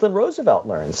that Franklin Roosevelt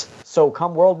learns. So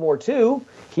come World War II,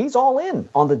 he's all in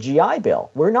on the GI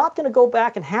Bill. We're not going to go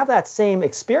back and have that same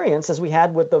experience as we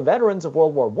had with the veterans of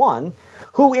World War I,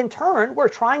 who in turn were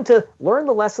trying to learn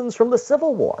the lessons from the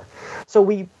Civil War.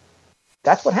 So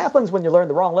that's what happens when you learn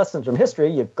the wrong lessons from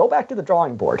history. You go back to the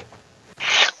drawing board.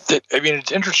 I mean,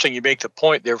 it's interesting you make the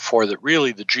point, therefore, that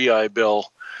really the GI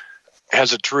Bill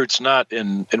has its roots not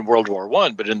in World War I,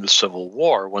 but in the Civil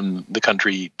War, when the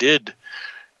country did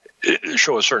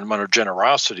show a certain amount of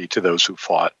generosity to those who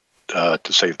fought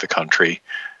to save the country.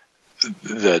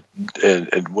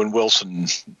 And when Wilson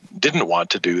didn't want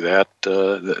to do that,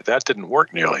 that didn't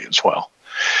work nearly as well.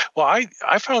 Well,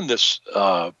 I found this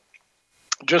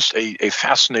just a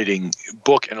fascinating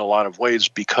book in a lot of ways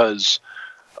because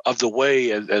of the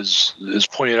way, as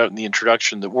pointed out in the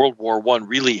introduction, that World War I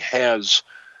really has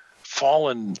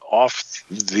fallen off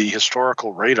the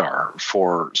historical radar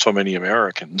for so many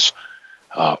Americans.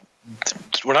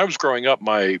 When I was growing up,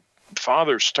 my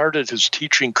father started his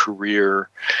teaching career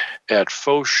at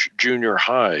Foch Junior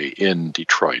High in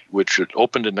Detroit, which had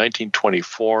opened in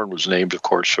 1924 and was named, of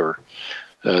course, for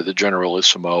the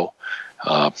Generalissimo,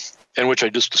 and which I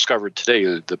just discovered today.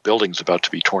 The building's about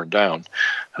to be torn down.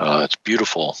 It's a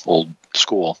beautiful old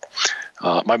school.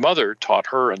 My mother taught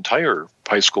her entire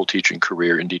high school teaching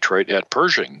career in Detroit at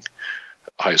Pershing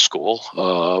High School,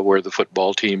 where the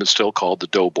football team is still called the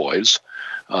Doughboys.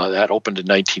 That opened in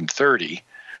 1930.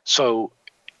 So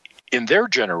in their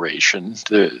generation,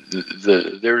 there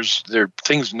are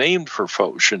things named for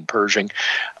Foch and Pershing.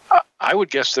 I would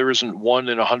guess there isn't 1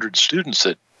 in 100 students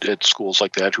at schools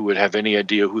like that who would have any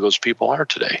idea who those people are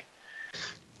today.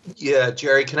 Yeah,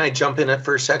 Jerry, can I jump in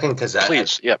for a second?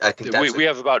 Please, yeah. I think we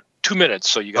have about 2 minutes,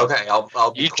 so you got okay.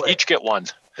 I'll each get one.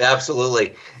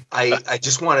 Absolutely. I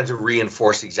just wanted to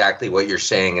reinforce exactly what you're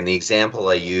saying. And the example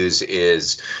I use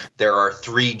is there are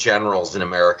 3 generals in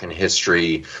American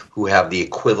history who have the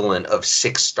equivalent of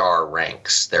 6-star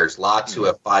ranks. There's lots who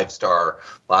have 5-star,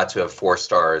 lots who have 4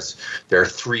 stars. There are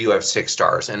 3 who have 6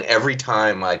 stars. And every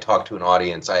time I talk to an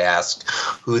audience, I ask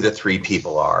who the 3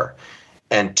 people are.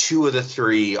 And 2 of the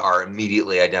 3 are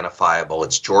immediately identifiable.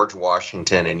 It's George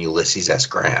Washington and Ulysses S.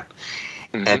 Grant.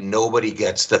 Mm-hmm. And nobody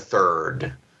gets the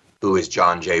 3rd, who is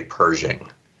John J. Pershing.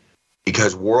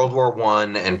 Because World War I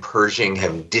and Pershing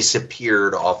have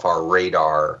disappeared off our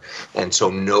radar. And so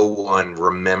no one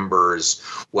remembers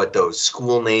what those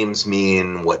school names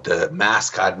mean, what the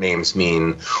mascot names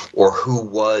mean, or who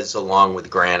was, along with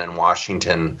Grant and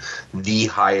Washington, the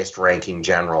highest ranking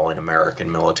general in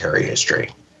American military history.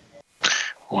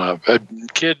 Well,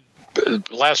 kid,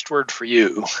 last word for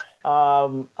you.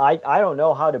 I don't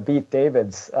know how to beat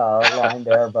David's line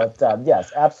there, but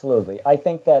yes, absolutely. I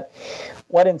think that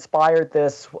what inspired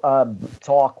this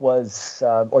talk was,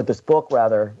 or this book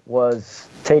rather, was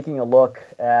taking a look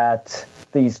at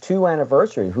these 2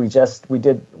 anniversaries. We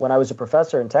did when I was a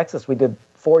professor in Texas. We did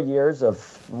 4 years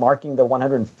of marking the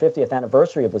 150th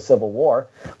anniversary of the Civil War,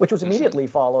 which was immediately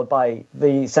followed by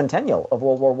the centennial of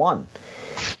World War I.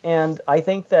 And I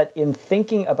think that in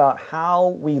thinking about how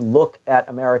we look at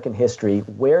American history,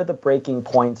 where the breaking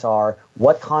points are,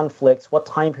 what conflicts, what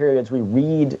time periods we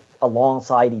read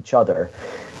alongside each other,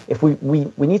 if we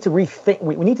need to rethink,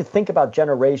 we need to think about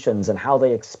generations and how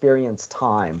they experience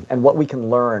time and what we can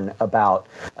learn about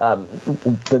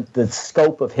the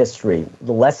scope of history,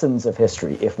 the lessons of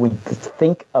history, if we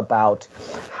think about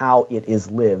how it is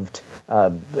lived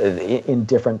in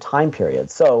different time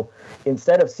periods. So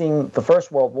instead of seeing the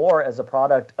First World War as a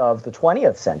product of the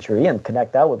 20th century and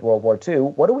connect that with World War II,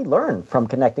 what do we learn from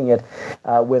connecting it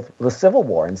with the Civil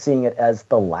War and seeing it as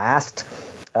the last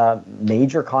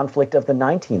major conflict of the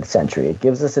 19th century? It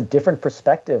gives us a different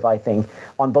perspective, I think,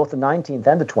 on both the 19th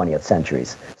and the 20th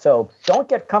centuries. So don't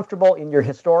get comfortable in your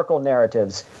historical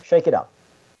narratives. Shake it up.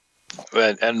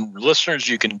 And listeners,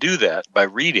 you can do that by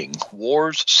reading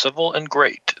Wars, Civil and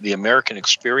Great, The American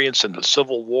Experience in the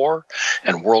Civil War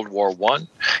and World War I.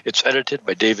 It's edited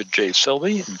by David J.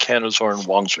 Sibey and Kornisorn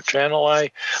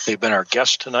Wongsrichanalai. They've been our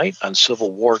guests tonight on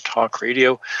Civil War Talk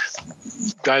Radio.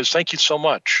 Guys, thank you so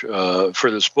much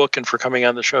for this book and for coming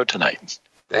on the show tonight.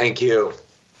 Thank you.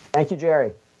 Thank you,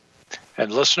 Jerry.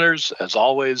 And listeners, as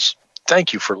always,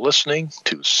 thank you for listening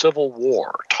to Civil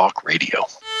War Talk Radio.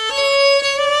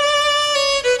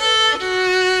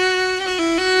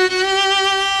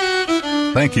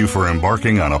 Thank you for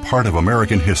embarking on a part of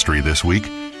American history this week.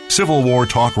 Civil War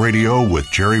Talk Radio with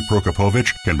Jerry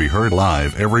Prokopovich can be heard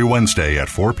live every Wednesday at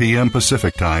 4 p.m.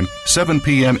 Pacific Time, 7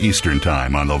 p.m. Eastern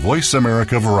Time on the Voice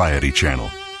America Variety Channel.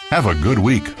 Have a good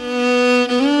week.